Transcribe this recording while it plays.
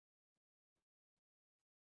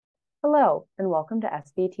Hello, and welcome to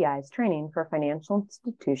Sbti's training for financial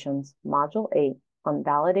institutions, Module 8 on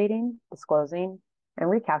validating, disclosing, and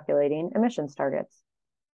recalculating emissions targets.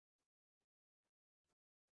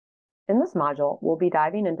 In this module, we'll be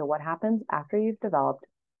diving into what happens after you've developed,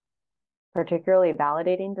 particularly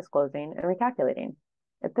validating, disclosing, and recalculating.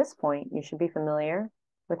 At this point, you should be familiar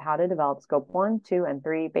with how to develop Scope 1, 2, and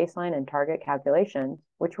 3 baseline and target calculations,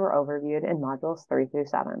 which were overviewed in Modules 3 through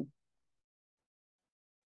 7.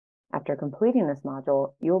 After completing this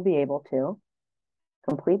module, you will be able to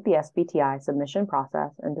complete the Sbti submission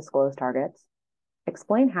process and disclose targets,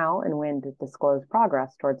 explain how and when to disclose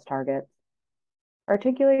progress towards targets,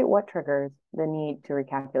 articulate what triggers the need to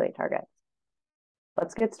recalculate targets.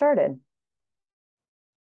 Let's get started.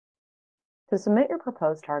 To submit your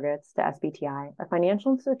proposed targets to Sbti, a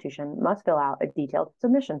financial institution must fill out a detailed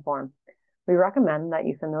submission form. We recommend that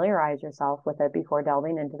you familiarize yourself with it before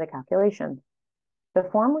delving into the calculations. The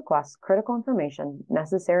form requests critical information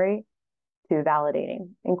necessary to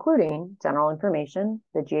validating, including general information,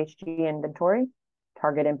 the GHG inventory,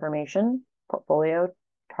 target information, portfolio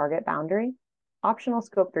target boundary, optional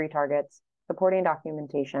Scope 3 targets, supporting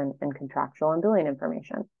documentation, and contractual and billing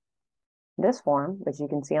information. This form, which you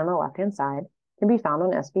can see on the left-hand side, can be found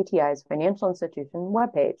on Sbti's financial institution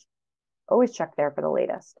webpage. Always check there for the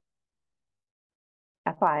latest.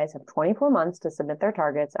 FIs have 24 months to submit their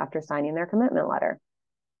targets after signing their commitment letter.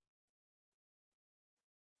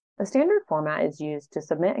 The standard format is used to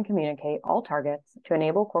submit and communicate all targets to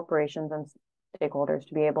enable corporations and stakeholders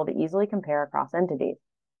to be able to easily compare across entities.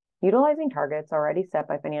 Utilizing targets already set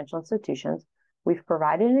by financial institutions, we've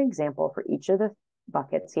provided an example for each of the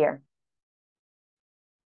buckets here.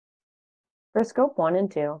 For Scope 1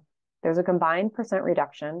 and 2, there's a combined percent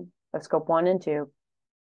reduction of Scope 1 and 2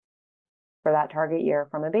 for that target year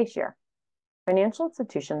from a base year. Financial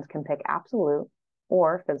institutions can pick absolute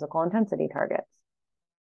or physical intensity targets.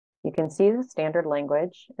 You can see the standard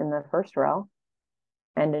language in the first row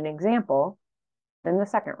and an example in the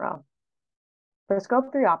second row. For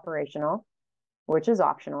Scope 3 operational, which is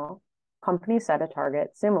optional, companies set a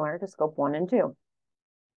target similar to Scope 1 and 2.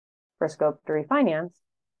 For Scope 3 finance,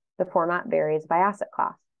 the format varies by asset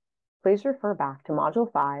class. Please refer back to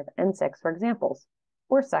Module 5 and 6 for examples,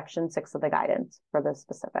 or Section 6 of the guidance for the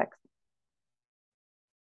specifics.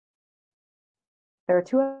 There are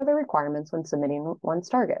two other requirements when submitting one's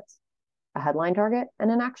targets: a headline target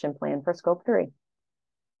and an action plan for Scope 3.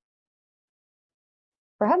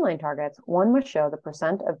 For headline targets, one must show the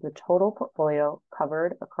percent of the total portfolio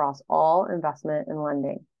covered across all investment and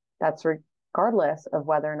lending. That's regardless of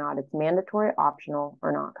whether or not it's mandatory, optional,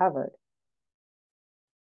 or not covered.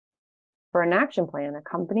 For an action plan, a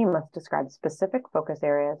company must describe specific focus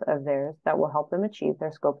areas of theirs that will help them achieve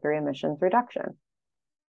their Scope 3 emissions reduction.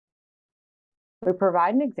 We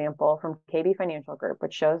provide an example from KB Financial Group,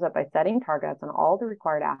 which shows that by setting targets on all the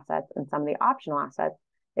required assets and some of the optional assets,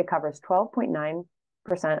 it covers 12.9%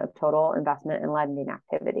 of total investment and lending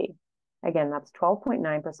activity. Again, that's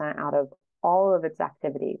 12.9% out of all of its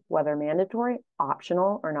activity, whether mandatory,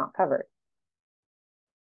 optional, or not covered.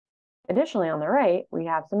 Additionally, on the right, we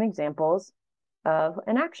have some examples of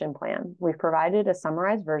an action plan. We've provided a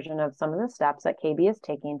summarized version of some of the steps that KB is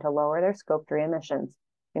taking to lower their Scope 3 emissions,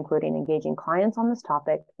 including engaging clients on this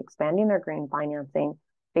topic, expanding their green financing,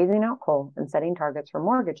 phasing out coal, and setting targets for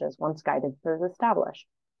mortgages once guidance is established.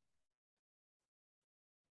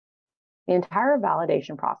 The entire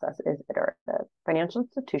validation process is iterative. Financial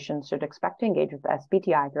institutions should expect to engage with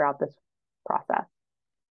Sbti throughout this process.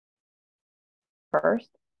 First,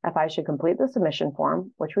 FIs should complete the submission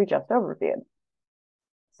form, which we just overviewed.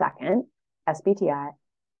 Second, Sbti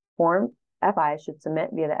form FIs should submit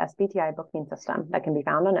via the Sbti booking system that can be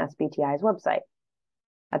found on Sbti's website.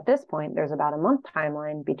 At this point, there's about a month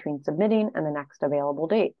timeline between submitting and the next available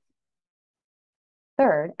date.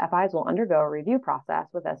 Third, FIs will undergo a review process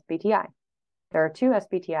with Sbti. There are two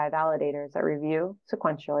Sbti validators that review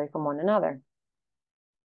sequentially from one another.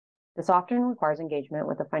 This often requires engagement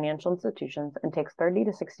with the financial institutions and takes 30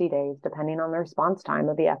 to 60 days, depending on the response time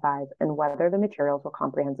of the FIs and whether the materials were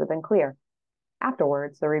comprehensive and clear.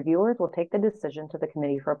 Afterwards, the reviewers will take the decision to the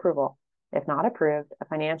committee for approval. If not approved, a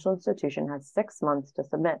financial institution has 6 months to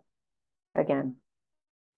submit again.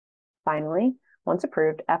 Finally, once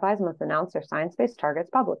approved, FIs must announce their science-based targets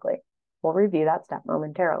publicly. We'll review that step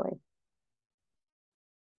momentarily.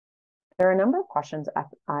 There are a number of questions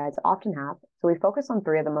FIs often have, so we focus on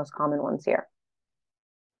 3 of the most common ones here.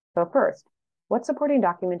 So first, what supporting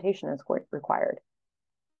documentation is required?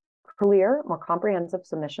 Clear, more comprehensive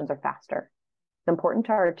submissions are faster. It's important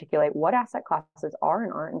to articulate what asset classes are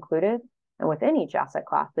and aren't included, and within each asset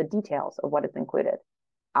class, the details of what is included.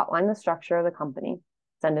 outline the structure of the company,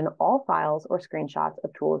 send in all files or screenshots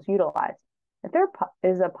of tools utilized. If there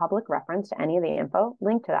is a public reference to any of the info,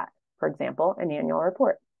 link to that, for example, an annual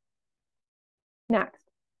report. Next,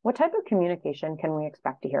 what type of communication can we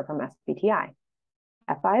expect to hear from SBTI?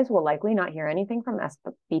 FIs will likely not hear anything from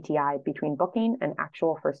SBTI between booking and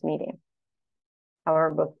actual first meeting.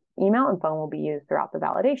 However, both email and phone will be used throughout the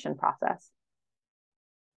validation process.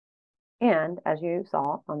 And as you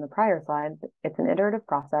saw on the prior slide, it's an iterative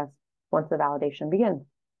process once the validation begins.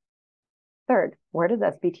 Third, where does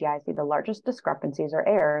SBTI see the largest discrepancies or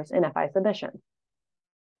errors in FI submissions?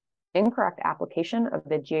 Incorrect application of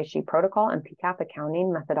the GHG protocol and PCAF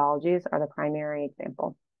accounting methodologies are the primary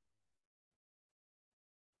example.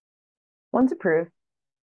 Once approved,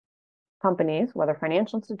 companies, whether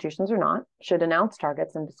financial institutions or not, should announce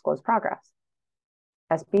targets and disclose progress.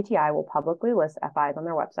 SBTI will publicly list FIs on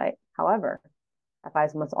their website. However,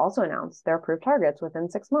 FIs must also announce their approved targets within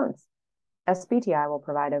 6 months. SBTI will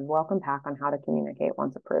provide a welcome pack on how to communicate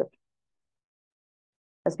once approved.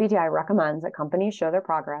 SBTI recommends that companies show their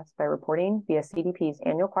progress by reporting via CDP's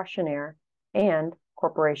annual questionnaire and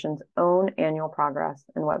corporation's own annual progress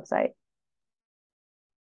and website.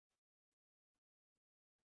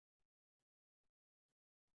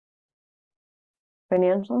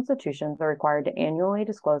 Financial institutions are required to annually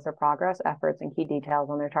disclose their progress, efforts, and key details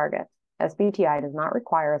on their targets. SBTI does not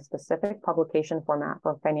require a specific publication format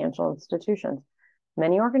for financial institutions.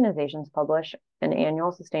 Many organizations publish an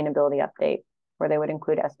annual sustainability update where they would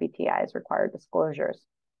include SBTI's required disclosures.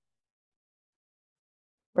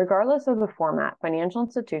 Regardless of the format, financial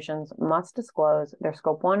institutions must disclose their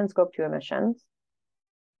Scope 1 and Scope 2 emissions,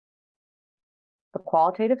 the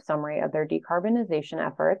qualitative summary of their decarbonization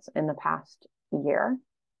efforts in the past year,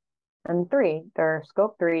 and 3, their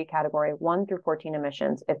Scope 3 category 1 through 14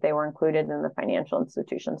 emissions if they were included in the financial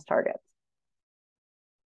institution's targets.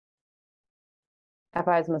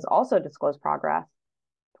 FIs must also disclose progress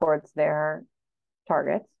towards their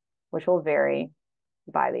targets, which will vary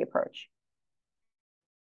by the approach.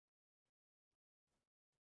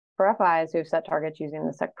 For FIs who have set targets using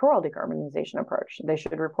the sectoral decarbonization approach, they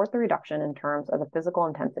should report the reduction in terms of the physical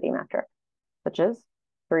intensity metric, such as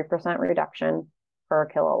 3% reduction per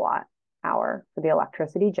kilowatt hour for the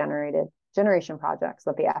electricity generation projects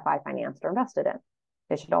that the FI financed or invested in.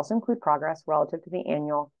 They should also include progress relative to the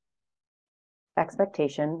annual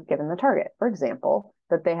expectation given the target. For example,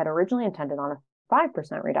 that they had originally intended on a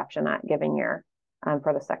 5% reduction that given year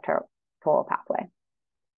for the sectoral pathway.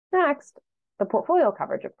 Next, the portfolio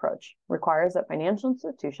coverage approach requires that financial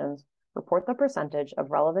institutions report the percentage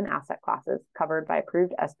of relevant asset classes covered by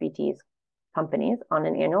approved SBTs companies on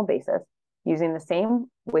an annual basis using the same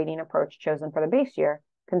weighting approach chosen for the base year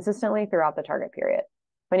consistently throughout the target period.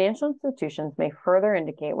 Financial institutions may further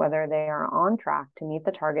indicate whether they are on track to meet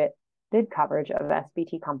the targeted coverage of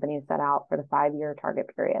SBT companies set out for the 5-year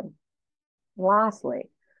target period. Lastly,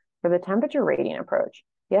 for the temperature rating approach,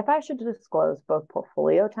 the FI should disclose both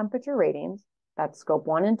portfolio temperature ratings, that's Scope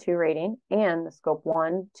 1 and 2 rating, and the Scope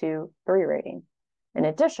 1, 2, 3 rating. In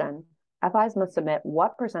addition, FIs must submit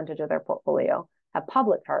what percentage of their portfolio have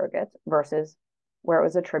public targets versus where it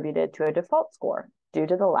was attributed to a default score due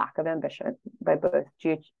to the lack of ambition by both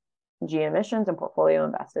GHG emissions and portfolio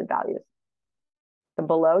invested values. The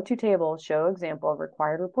below 2 tables show example of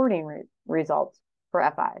required reporting results for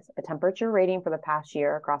FIs, a temperature rating for the past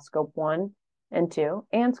year across Scope 1 and 2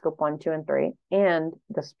 and Scope 1, 2, and 3, and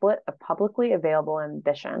the split of publicly available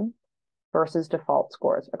ambition versus default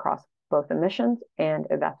scores across both emissions and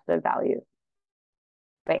invested values.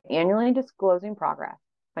 By annually disclosing progress,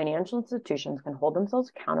 financial institutions can hold themselves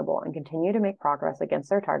accountable and continue to make progress against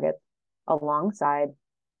their targets alongside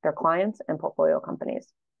their clients and portfolio companies.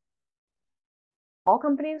 All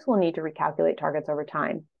companies will need to recalculate targets over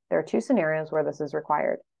time. There are 2 scenarios where this is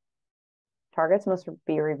required. Targets must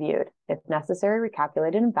be reviewed, if necessary,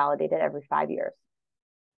 recalculated and validated every 5 years.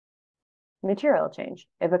 Material change.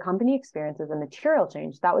 If a company experiences a material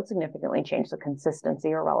change, that would significantly change the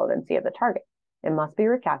consistency or relevancy of the target. It must be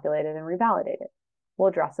recalculated and revalidated. We'll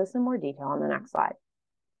address this in more detail on the next slide.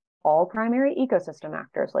 All primary ecosystem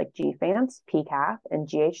actors like GFANS, PCAF, and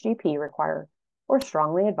GHGP require or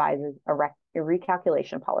strongly advises a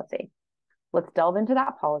recalculation policy. Let's delve into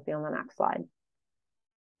that policy on the next slide.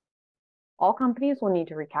 All companies will need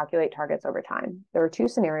to recalculate targets over time. There are 2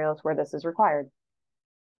 scenarios where this is required.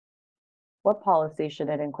 What policy should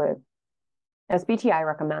it include? SBTI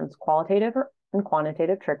recommends qualitative and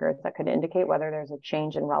quantitative triggers that could indicate whether there's a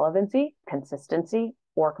change in relevancy, consistency,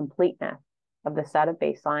 or completeness of the set of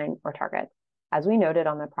baseline or targets. As we noted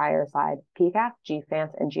on the prior slide, PCAF,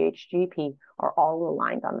 GFANS, and GHGP are all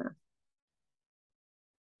aligned on this.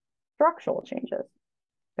 Structural changes.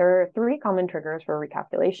 There are 3 common triggers for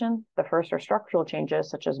recalculation. The first are structural changes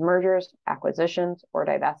such as mergers, acquisitions, or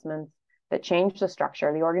divestments that change the structure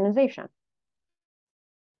of the organization.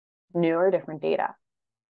 New or different data.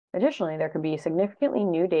 Additionally, there could be significantly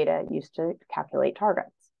new data used to calculate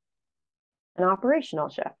targets. An operational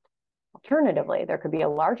shift. Alternatively, there could be a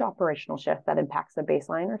large operational shift that impacts the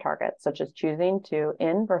baseline or target, such as choosing to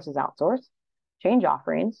in versus outsource, change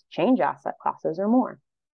offerings, change asset classes, or more.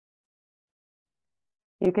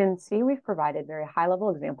 You can see we've provided very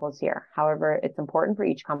high-level examples here. However, it's important for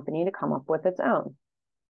each company to come up with its own.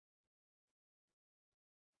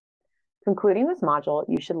 Concluding this module,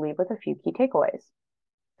 you should leave with a few key takeaways.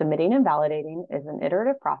 Submitting and validating is an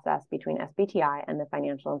iterative process between SBTI and the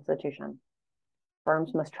financial institution.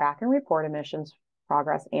 Firms must track and report emissions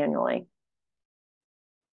progress annually.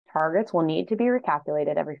 Targets will need to be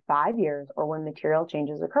recalculated every 5 years or when material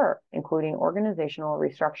changes occur, including organizational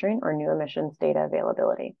restructuring or new emissions data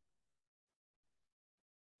availability.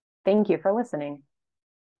 Thank you for listening.